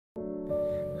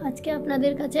আজকে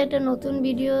আপনাদের কাছে একটা নতুন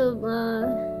ভিডিও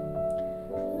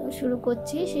শুরু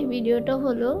করছি। সেই ভিডিওটা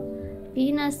হলো প্রি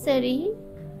নার্সারি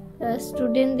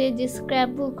স্টুডেন্টদের যে স্ক্র্যাপ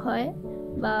বুক হয়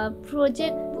বা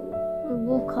প্রজেক্ট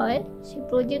বুক হয়, সেই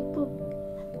প্রজেক্ট বুক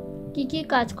কী কী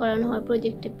কাজ করানো হয়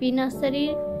প্রজেক্টে, প্রি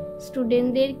নার্সারির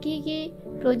স্টুডেন্টদের কী কী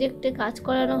প্রজেক্টে কাজ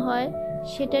করানো হয়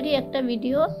সেটারই একটা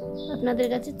ভিডিও আপনাদের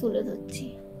কাছে তুলে ধরছি।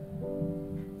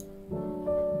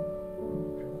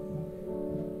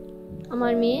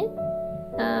 আমার মেয়ে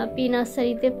প্রি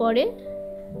নার্সারিতে পড়ে,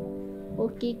 ও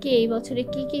কী কী এই বছরে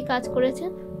কী কী কাজ করেছে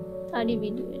তারই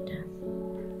ভিডিও এটা।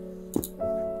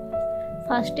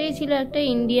 ফার্স্টেই ছিল একটা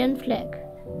ইন্ডিয়ান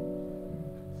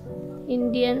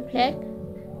ফ্ল্যাগ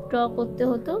ড্র করতে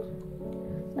হতো,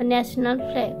 বা ন্যাশনাল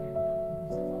ফ্ল্যাগ।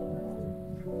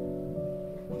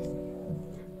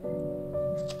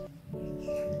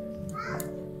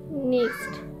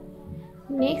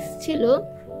 নেক্সট ছিল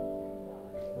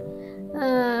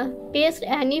paste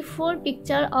any 4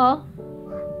 picture of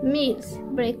meals,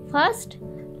 breakfast,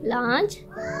 lunch,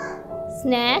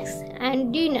 snacks and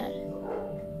dinner।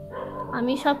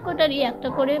 আমি সবকটারই একটা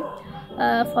করে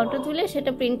ফটো তুলে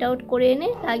সেটা প্রিন্ট আউট করে এনে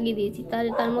লাগিয়ে দিয়েছি।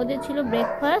 তার মধ্যে ছিল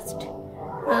ব্রেকফাস্ট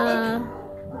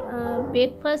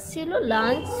ছিল,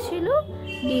 লাঞ্চ ছিল,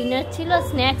 ডিনার ছিল,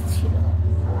 স্ন্যাক্স ছিল।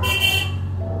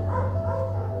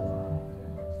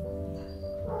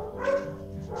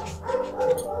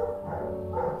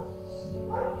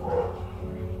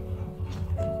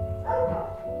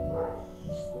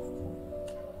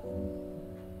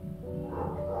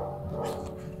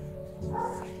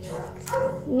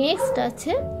 নেক্সট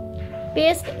আছে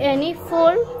paste any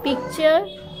 4 picture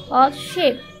of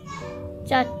shape.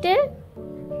 4টে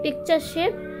picture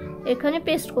shape এখানে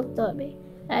পেস্ট করতে হবে,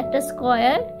 একটা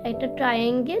স্কোয়ার, একটা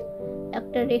ট্রায়াঙ্গেল,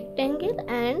 একটা রেক্ট্যাঙ্গেল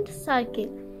অ্যান্ড সার্কেল।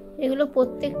 এগুলো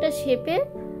প্রত্যেকটা শেপে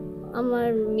আমার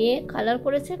মেয়ে কালার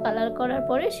করেছে। কালার করার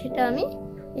পরে সেটা আমি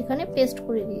এখানে পেস্ট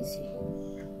করে দিয়েছি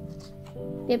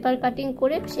পেপার কাটিং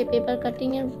করে। সে পেপার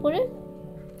কাটিংয়ের উপরে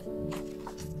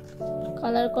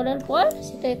কালার করার পর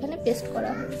সেটা এখানে পেস্ট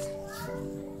করা হয়েছে।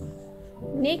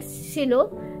 নেক্সট ছিল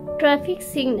traffic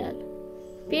signal,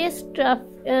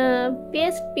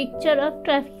 paste picture of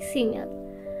traffic signal.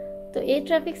 তো এই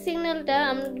ট্রাফিক সিগন্যালটা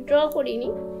আমরা ড্র করিনি,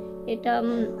 এটা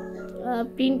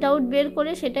প্রিন্ট আউট বের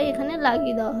করে সেটাই এখানে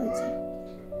লাগিয়ে দেওয়া হয়েছে।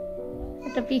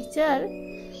 একটা পিকচার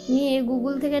নিয়ে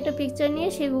গুগল থেকে একটা পিকচার নিয়ে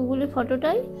সেই গুগলের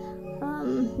ফটোটাই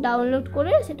ডাউনলোড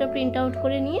করে সেটা প্রিন্ট আউট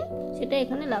করে নিয়ে সেটা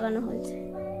এখানে লাগানো হয়েছে।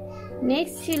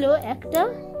 নেক্সট ছিল একটা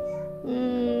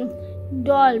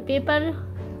doll, paper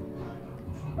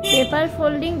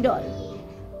folding doll.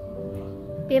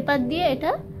 Paper দিয়ে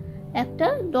এটা একটা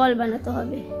ডল বানাতে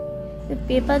হবে,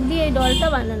 পেপার দিয়ে এই ডলটা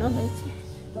বানানো হয়েছে।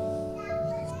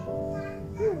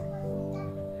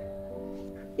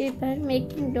 Paper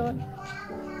making doll.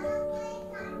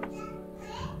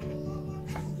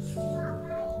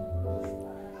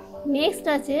 নেক্সট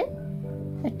আছে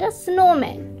একটা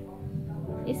স্নোম্যান।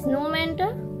 এই স্নোম্যানটা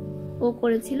ও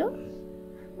করেছিল,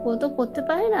 ও তো করতে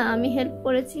পারে না, আমি হেল্প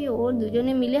করেছি, ও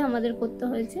দুজনে মিলে আমাদের করতে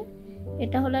হয়েছে।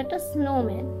 এটা হলো একটা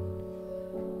স্নোম্যান।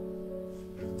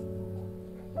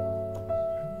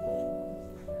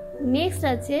 নেক্সট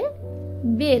আছে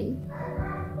বেল,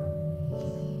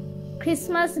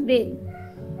 ক্রিসমাস বেল।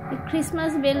 এই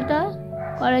ক্রিসমাস বেলটা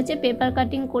করা হয়েছে পেপার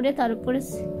কাটিং করে, তার উপরে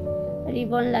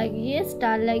রিবন লাগিয়ে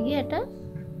স্টার লাগিয়ে একটা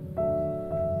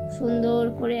সুন্দর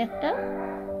করে একটা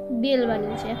বেল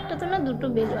বানিয়েছে। একটা তো না, দুটো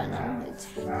বেল বানানো হয়েছে।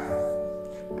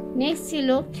 নেক্সট ছিল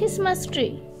ক্রিসমাস ট্রি।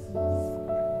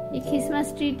 এই ক্রিসমাস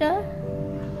ট্রিটা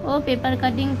ও পেপার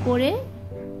কাটিং করে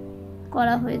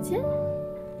করা হয়েছে।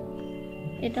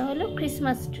 এটা হলো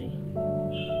Christmas tree.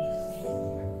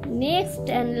 Next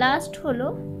and last হলো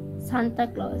সান্তা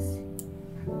ক্লজ।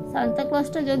 সান্তা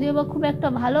ক্লজটা যদিও বা খুব একটা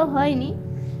ভালো হয়নি,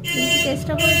 কিন্তু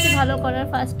চেষ্টা করেছি ভালো করার,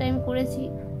 ফার্স্ট টাইম করেছি।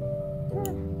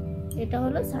 এটা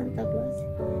হলো সান্তা ক্লজ।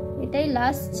 এটাই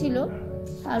লাস্ট ছিল,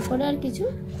 তারপরে আর কিছু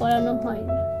করানো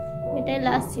হয়নি। এটাই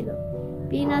লাস্ট ছিল।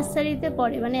 প্রি নার্সারিতে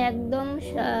পড়ে মানে একদম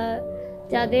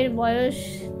যাদের বয়স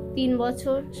 3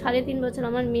 বছর, 3.5 বছর,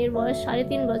 আমার মেয়ের বয়স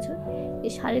 3.5 বছর,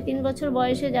 এই 3.5 বছর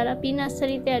বয়সে যারা প্রি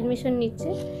নার্সারিতে অ্যাডমিশন নিচ্ছে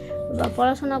বা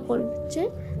পড়াশোনা করছে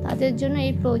তাদের জন্য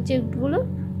এই প্রজেক্টগুলো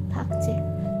থাকছে।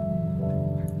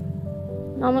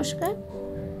 নমস্কার।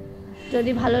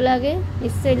 যদি ভালো লাগে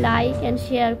নিশ্চয়ই লাইক অ্যান্ড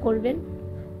শেয়ার করবেন।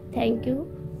 Thank you.